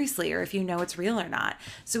it seriously or if you know it's real or not.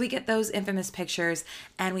 So we get those infamous pictures,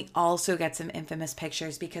 and we also get some infamous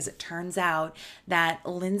pictures because it turns out that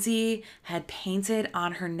Lindsay had painted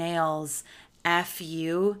on her nails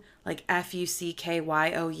F-U, like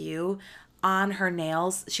F-U-C-K-Y-O-U, on her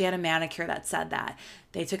nails. She had a manicure that said that.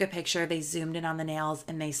 They took a picture, they zoomed in on the nails,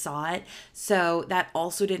 and they saw it. So that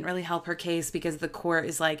also didn't really help her case because the court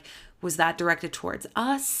is like, was that directed towards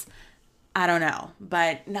us? I don't know,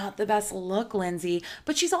 but not the best look, Lindsay.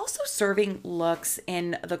 But she's also serving looks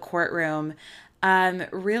in the courtroom.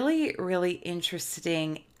 Really, really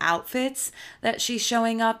interesting outfits that she's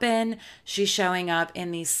showing up in. She's showing up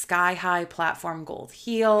in these sky-high platform gold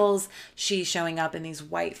heels. She's showing up in these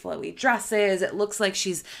white flowy dresses. It looks like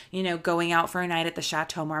she's, going out for a night at the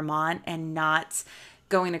Chateau Marmont and not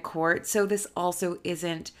going to court. So this also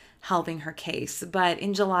isn't helping her case. But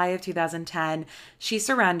in July of 2010, she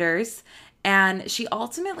surrenders, and she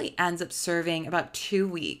ultimately ends up serving about 2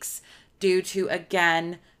 weeks due to,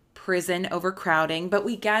 again, prison overcrowding. But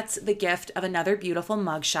we get the gift of another beautiful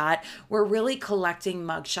mugshot. We're really collecting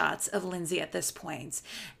mugshots of Lindsay at this point.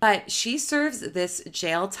 But she serves this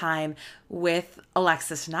jail time with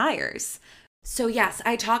Alexis Nyers. So yes,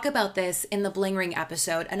 I talk about this in the Bling Ring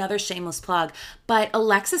episode, another shameless plug, but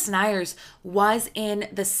Alexis Nyers was in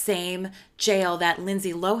the same jail that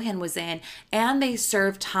Lindsay Lohan was in, and they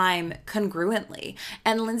served time congruently.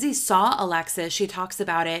 And Lindsay saw Alexis, she talks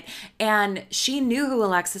about it, and she knew who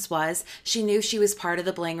Alexis was. She knew she was part of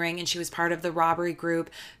the Bling Ring, and she was part of the robbery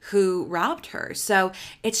group who robbed her. So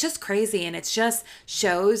it's just crazy, and it just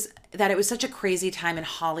shows that it was such a crazy time in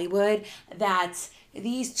Hollywood that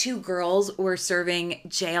these two girls were serving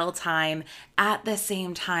jail time at the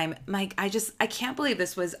same time. Mike, I can't believe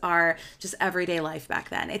this was our just everyday life back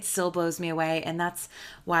then. It still blows me away, and that's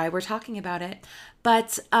why we're talking about it.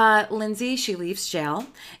 But Lindsay, she leaves jail,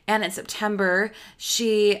 and in September,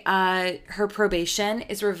 her probation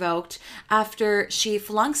is revoked after she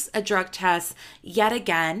flunks a drug test yet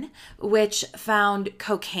again, which found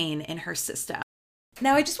cocaine in her system.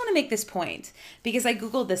 Now, I just want to make this point because I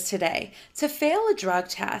Googled this today. To fail a drug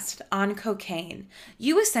test on cocaine,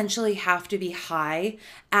 you essentially have to be high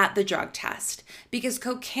at the drug test because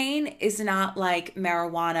cocaine is not like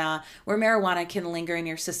marijuana, where marijuana can linger in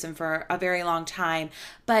your system for a very long time,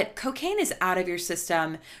 but cocaine is out of your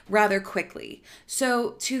system rather quickly.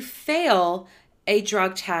 So to fail a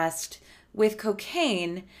drug test with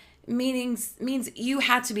cocaine means you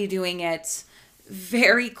had to be doing it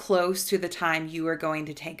very close to the time you were going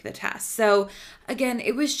to take the test. So again,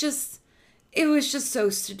 it was just so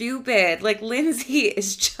stupid. Like, Lindsay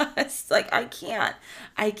is just like, I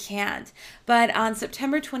can't. But on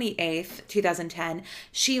September 28th, 2010,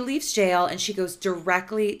 she leaves jail and she goes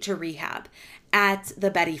directly to rehab at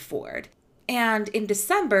the Betty Ford. And in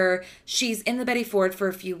December, she's in the Betty Ford for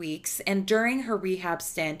a few weeks. And during her rehab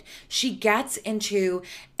stint, she gets into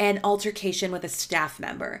an altercation with a staff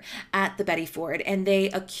member at the Betty Ford. And they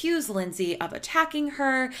accuse Lindsay of attacking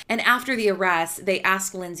her. And after the arrest, they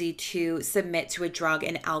ask Lindsay to submit to a drug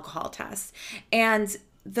and alcohol test. And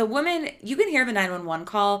the woman, you can hear the 911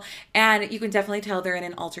 call, and you can definitely tell they're in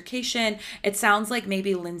an altercation. It sounds like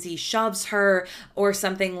maybe Lindsay shoves her or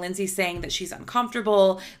something. Lindsay's saying that she's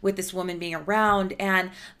uncomfortable with this woman being around,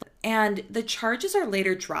 and the charges are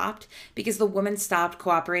later dropped because the woman stopped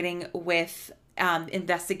cooperating with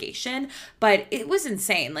investigation. But it was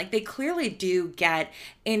insane. Like, they clearly do get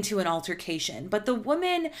into an altercation, but the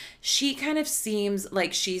woman, she kind of seems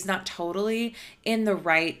like she's not totally in the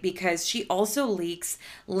right because she also leaks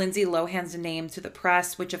Lindsay Lohan's name to the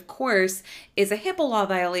press, which of course is a HIPAA law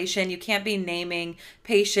violation. You can't be naming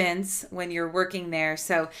patients when you're working there.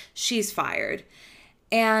 So she's fired.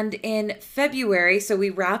 And in February, so we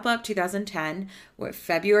wrap up 2010 with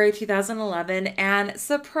February 2011, and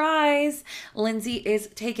surprise, Lindsay is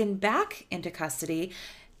taken back into custody.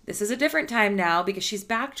 This is a different time now because she's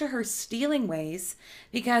back to her stealing ways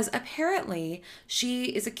because apparently she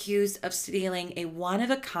is accused of stealing a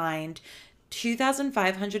one-of-a-kind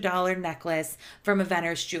 $2,500 necklace from a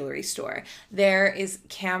vendor's jewelry store. There is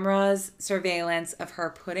cameras, surveillance of her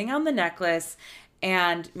putting on the necklace,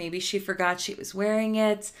 and maybe she forgot she was wearing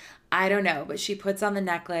it. I don't know, but she puts on the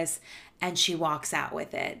necklace and she walks out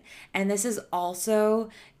with it. And this is also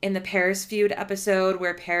in the Paris feud episode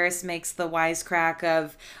where Paris makes the wisecrack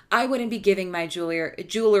of, I wouldn't be giving my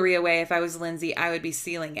jewelry away if I was Lindsay, I would be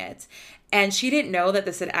stealing it. And she didn't know that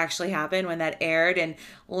this had actually happened when that aired, and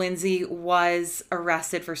Lindsay was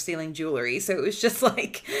arrested for stealing jewelry. So it was just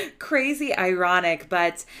like crazy ironic.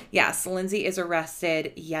 But yes, Lindsay is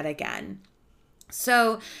arrested yet again.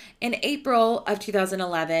 So in April of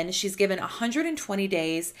 2011, she's given 120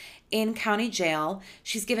 days in county jail.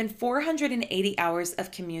 She's given 480 hours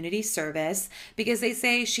of community service because they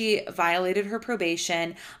say she violated her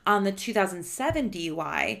probation on the 2007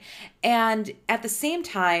 DUI. And at the same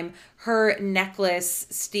time, her necklace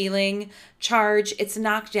stealing charge, it's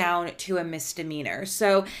knocked down to a misdemeanor.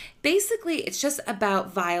 So basically, it's just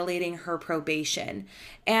about violating her probation.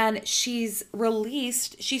 And she's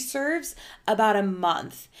released, she serves about a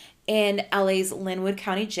month in LA's Linwood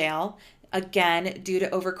County Jail, again, due to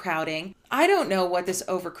overcrowding. I don't know what this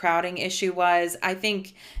overcrowding issue was. I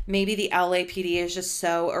think maybe the LAPD is just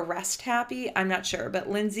so arrest happy. I'm not sure. But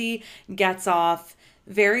Lindsay gets off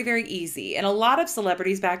very, very easy. And a lot of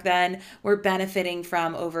celebrities back then were benefiting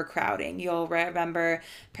from overcrowding. You'll remember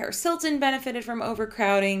Paris Hilton benefited from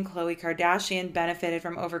overcrowding, Khloe Kardashian benefited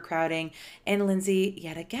from overcrowding, and Lindsay,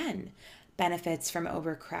 yet again, benefits from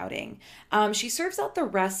overcrowding. She serves out the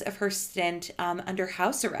rest of her stint under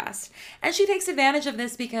house arrest. And she takes advantage of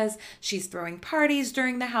this because she's throwing parties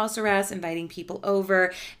during the house arrest, inviting people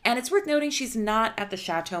over. And it's worth noting she's not at the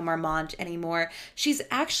Chateau Marmont anymore. She's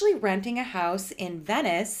actually renting a house in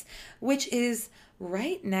Venice, which is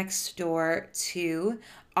right next door to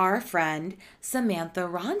our friend Samantha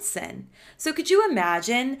Ronson. So could you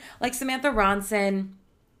imagine, like, Samantha Ronson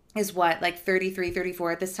is what, like 33,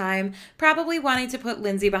 34 at this time, probably wanting to put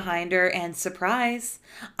Lindsay behind her, and surprise,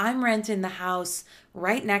 I'm renting the house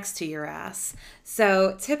right next to your ass.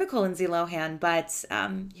 So typical Lindsay Lohan, but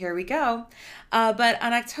here we go. But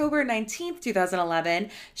on October 19th, 2011,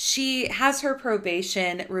 she has her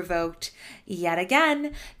probation revoked yet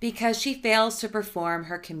again because she fails to perform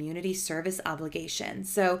her community service obligation.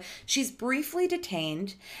 So she's briefly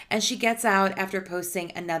detained and she gets out after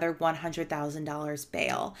posting another $100,000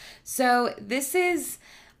 bail. So this is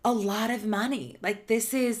a lot of money. Like,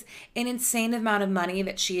 this is an insane amount of money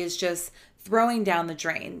that she is just throwing down the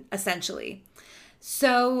drain, essentially.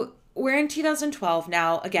 So we're in 2012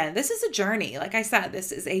 now. Again, this is a journey. Like I said,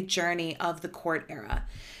 this is a journey of the court era.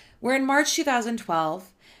 We're in March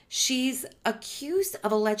 2012. She's accused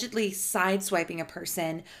of allegedly sideswiping a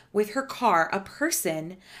person with her car, a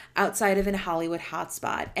person outside of a Hollywood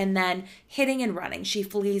hotspot, and then hitting and running. She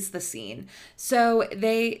flees the scene. So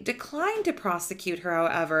they declined to prosecute her,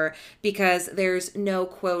 however, because there's no,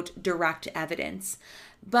 quote, direct evidence.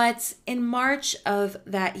 But in March of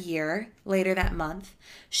that year, later that month,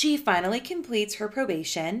 she finally completes her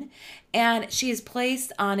probation and she is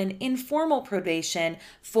placed on an informal probation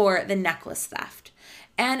for the necklace theft.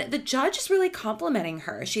 And the judge is really complimenting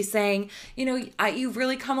her. She's saying, you know, you've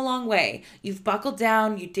really come a long way. You've buckled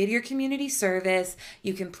down, you did your community service,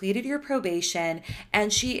 you completed your probation,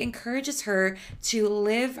 and she encourages her to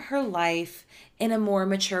live her life in a more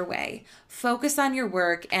mature way. Focus on your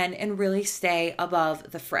work and really stay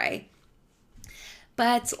above the fray.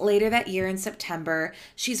 But later that year in September,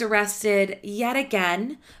 she's arrested yet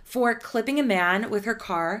again for clipping a man with her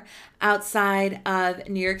car outside of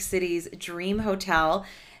New York City's Dream Hotel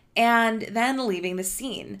and then leaving the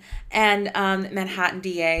scene. And Manhattan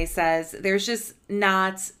DA says there's just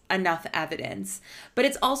not enough evidence. But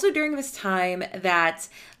it's also during this time that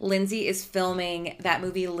Lindsay is filming that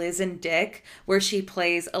movie Liz and Dick, where she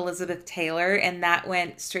plays Elizabeth Taylor, and that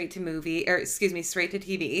went straight to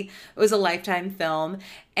TV. It was a Lifetime film.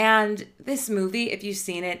 And this movie, if you've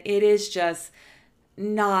seen it, it is just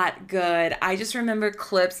not good. I just remember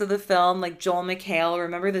clips of the film, like Joel McHale,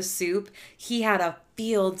 remember The Soup? He had a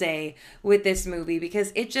field day with this movie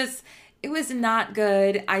because it was not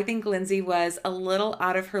good. I think Lindsay was a little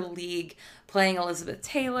out of her league playing Elizabeth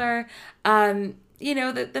Taylor. You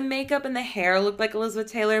know, the makeup and the hair looked like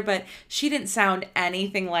Elizabeth Taylor, but she didn't sound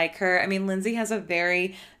anything like her. I mean, Lindsay has a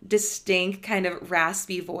very distinct kind of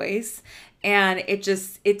raspy voice, and it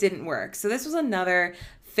didn't work. So this was another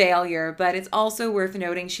failure, but it's also worth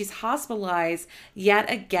noting she's hospitalized yet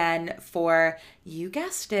again for, you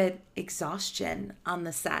guessed it, exhaustion on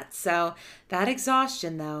the set. So that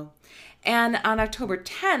exhaustion, though. And on October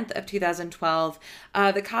 10th of 2012,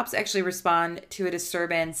 the cops actually respond to a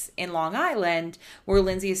disturbance in Long Island where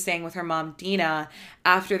Lindsay is staying with her mom, Dina,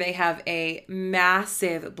 after they have a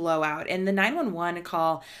massive blowout. And the 911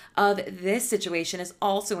 call of this situation is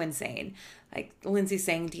also insane. like Lindsay's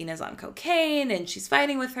saying Dina's on cocaine and she's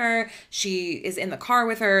fighting with her. She is in the car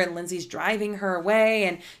with her and Lindsay's driving her away,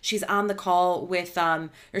 and she's on the call with or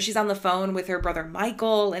she's on the phone with her brother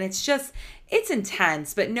Michael, and it's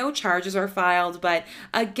intense, but no charges are filed. But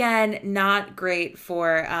again, not great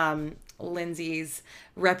for Lindsay's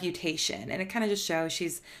reputation, and it kind of just shows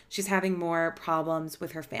she's having more problems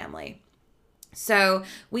with her family. So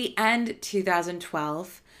we end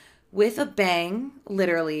 2012 with a bang,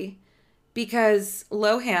 literally, because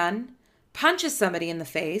Lohan punches somebody in the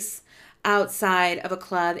face outside of a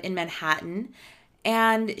club in Manhattan,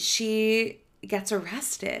 and she gets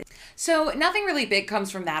arrested. So nothing really big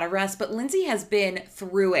comes from that arrest, but Lindsay has been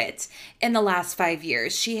through it in the last 5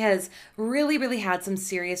 years. She has really, really had some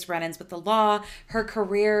serious run-ins with the law. Her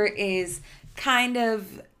career is kind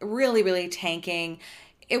of really, really tanking.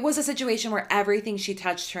 It was a situation where everything she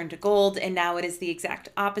touched turned to gold, and now it is the exact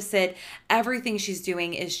opposite. Everything she's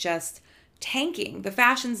doing is just tanking. The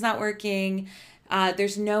fashion's not working.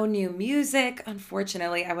 There's no new music.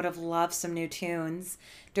 Unfortunately, I would have loved some new tunes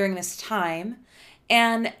during this time.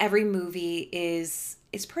 And every movie is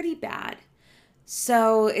pretty bad.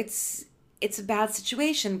 So it's a bad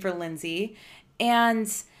situation for Lindsay. And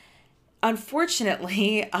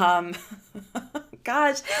unfortunately,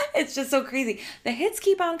 gosh, it's just so crazy. The hits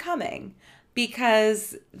keep on coming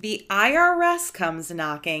because the IRS comes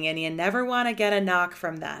knocking, and you never want to get a knock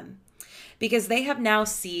from them because they have now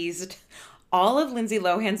seized all of Lindsay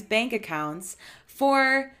Lohan's bank accounts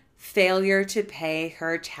for failure to pay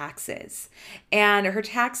her taxes. And her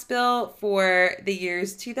tax bill for the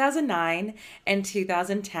years 2009 and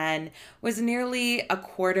 2010 was nearly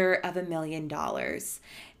 $250,000.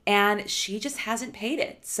 And she just hasn't paid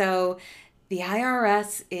it. So the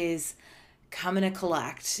IRS is coming to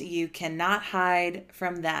collect. You cannot hide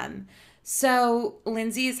from them. So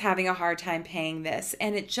Lindsay is having a hard time paying this,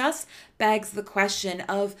 and it just begs the question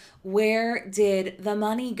of where did the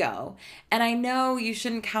money go? And I know you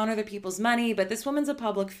shouldn't count other people's money, but this woman's a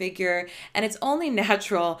public figure, and it's only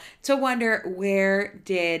natural to wonder, where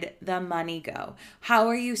did the money go? How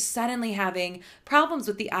are you suddenly having problems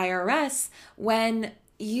with the IRS when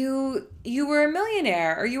you were a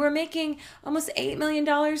millionaire, or you were making almost $8 million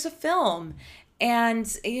a film?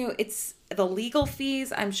 And, it's the legal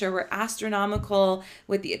fees, I'm sure, were astronomical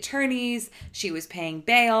with the attorneys. She was paying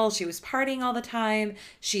bail. She was partying all the time.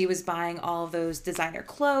 She was buying all of those designer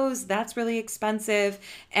clothes. That's really expensive.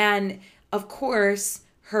 And, of course,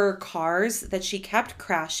 her cars that she kept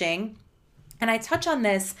crashing. And I touch on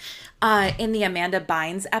this in the Amanda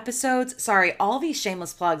Bynes episodes. Sorry, all these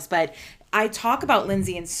shameless plugs, but I talk about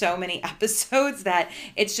Lindsay in so many episodes that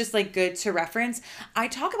it's just like good to reference. I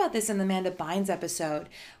talk about this in the Amanda Bynes episode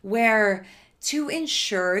where to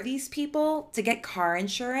insure these people, to get car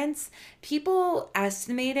insurance,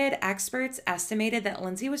 experts estimated that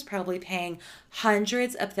Lindsay was probably paying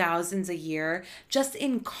hundreds of thousands a year just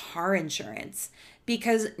in car insurance,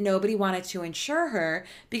 because nobody wanted to insure her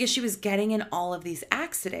because she was getting in all of these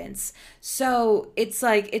accidents. So it's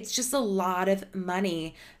just a lot of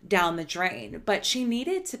money down the drain. But she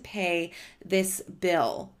needed to pay this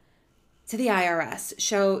bill to the IRS.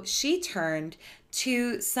 So she turned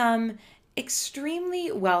to some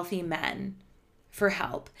extremely wealthy men for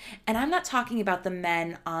help. And I'm not talking about the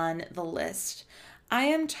men on the list. I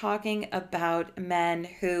am talking about men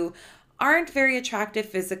who aren't very attractive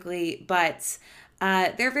physically, but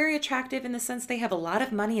they're very attractive in the sense they have a lot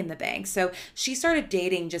of money in the bank. So she started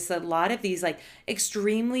dating just a lot of these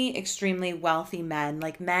extremely, extremely wealthy men,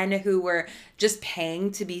 like men who were just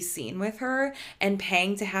paying to be seen with her and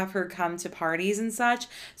paying to have her come to parties and such.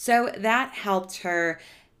 So that helped her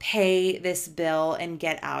pay this bill and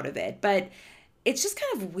get out of it. But it's just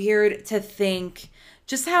kind of weird to think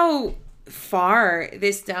just how far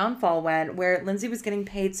this downfall went, where Lindsay was getting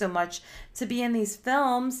paid so much to be in these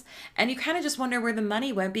films, and you kind of just wonder where the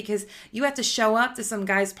money went because you have to show up to some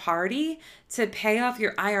guy's party to pay off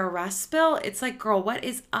your IRS bill. It's like, girl, what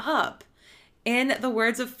is up? In the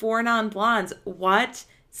words of Four Non-Blondes, what's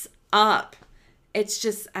up? It's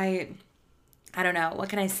just, I don't know. What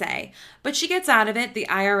can I say? But she gets out of it. The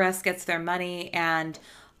IRS gets their money, and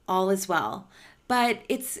all is well. But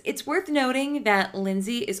it's worth noting that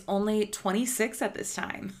Lindsay is only 26 at this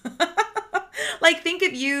time. Think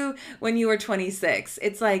of you when you were 26.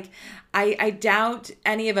 It's like, I doubt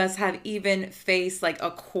any of us have even faced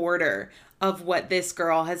a quarter of what this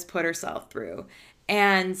girl has put herself through.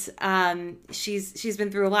 And she's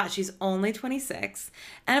been through a lot. She's only 26.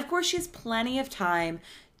 And of course, she has plenty of time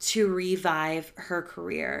to revive her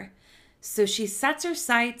career. So she sets her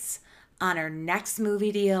sights on her next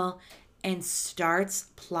movie deal and starts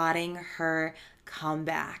plotting her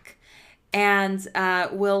comeback. And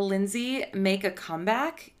will Lindsay make a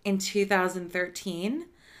comeback in 2013?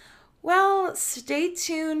 Well, stay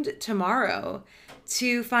tuned tomorrow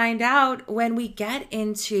to find out when we get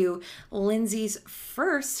into Lindsay's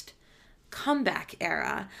first comeback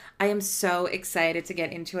era. I am so excited to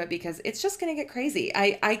get into it because it's just going to get crazy.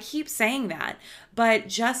 I keep saying that, but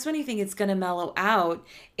just when you think it's going to mellow out,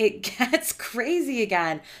 it gets crazy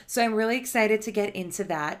again. So I'm really excited to get into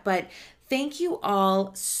that. But thank you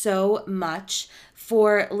all so much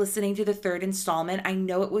for listening to the third installment. I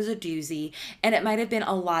know it was a doozy and it might have been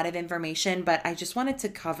a lot of information, but I just wanted to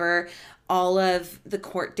cover all of the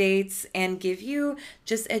court dates and give you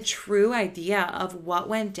just a true idea of what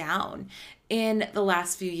went down in the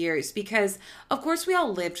last few years. Because of course we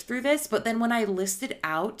all lived through this, but then when I listed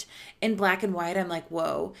out in black and white, I'm like,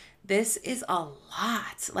 whoa, this is a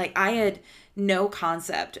lot. Like I had no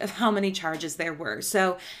concept of how many charges there were.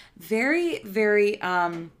 So very, very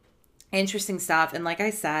interesting stuff. And like I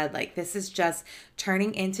said, like this is just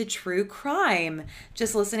turning into true crime,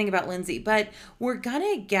 just listening about Lindsay. But we're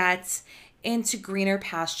gonna get into greener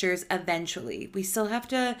pastures eventually. We still have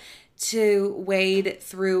to wade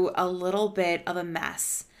through a little bit of a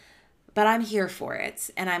mess. But I'm here for it.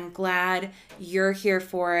 And I'm glad you're here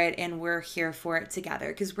for it and we're here for it together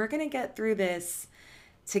because we're gonna get through this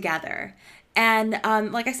together. And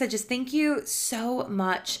like I said, just thank you so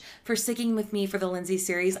much for sticking with me for the Lindsay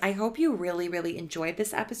series. I hope you really, really enjoyed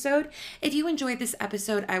this episode. If you enjoyed this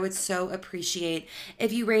episode, I would so appreciate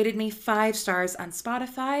if you rated me 5 stars on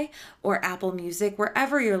Spotify or Apple Music,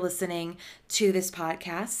 wherever you're listening to this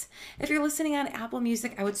podcast. If you're listening on Apple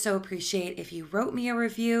Music, I would so appreciate if you wrote me a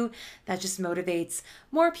review. That just motivates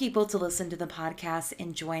more people to listen to the podcast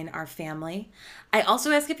and join our family. I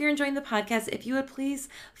also ask if you're enjoying the podcast, if you would please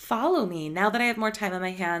follow me. Now that I have more time on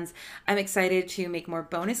my hands, I'm excited to make more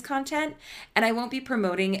bonus content, and I won't be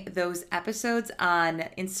promoting those episodes on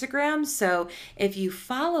Instagram. So if you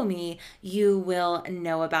follow me, you will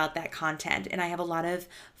know about that content. And I have a lot of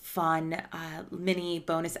fun mini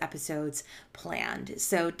bonus episodes planned.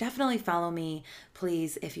 So definitely follow me,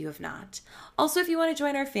 please, if you have not. Also, if you want to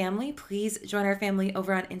join our family, please join our family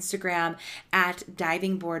over on Instagram at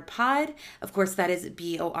Diving Board Pod. Of course, that is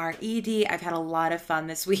BORED. I've had a lot of fun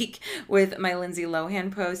this week with my Lindsay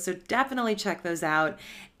Lohan posts, so definitely check those out.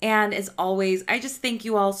 And as always, I just thank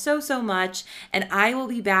you all so, so much. And I will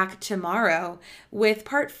be back tomorrow with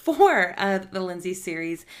part 4 of the Lindsay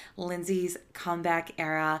series, Lindsay's Comeback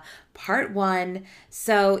Era, part 1.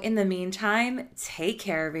 So in the meantime, take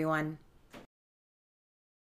care, everyone.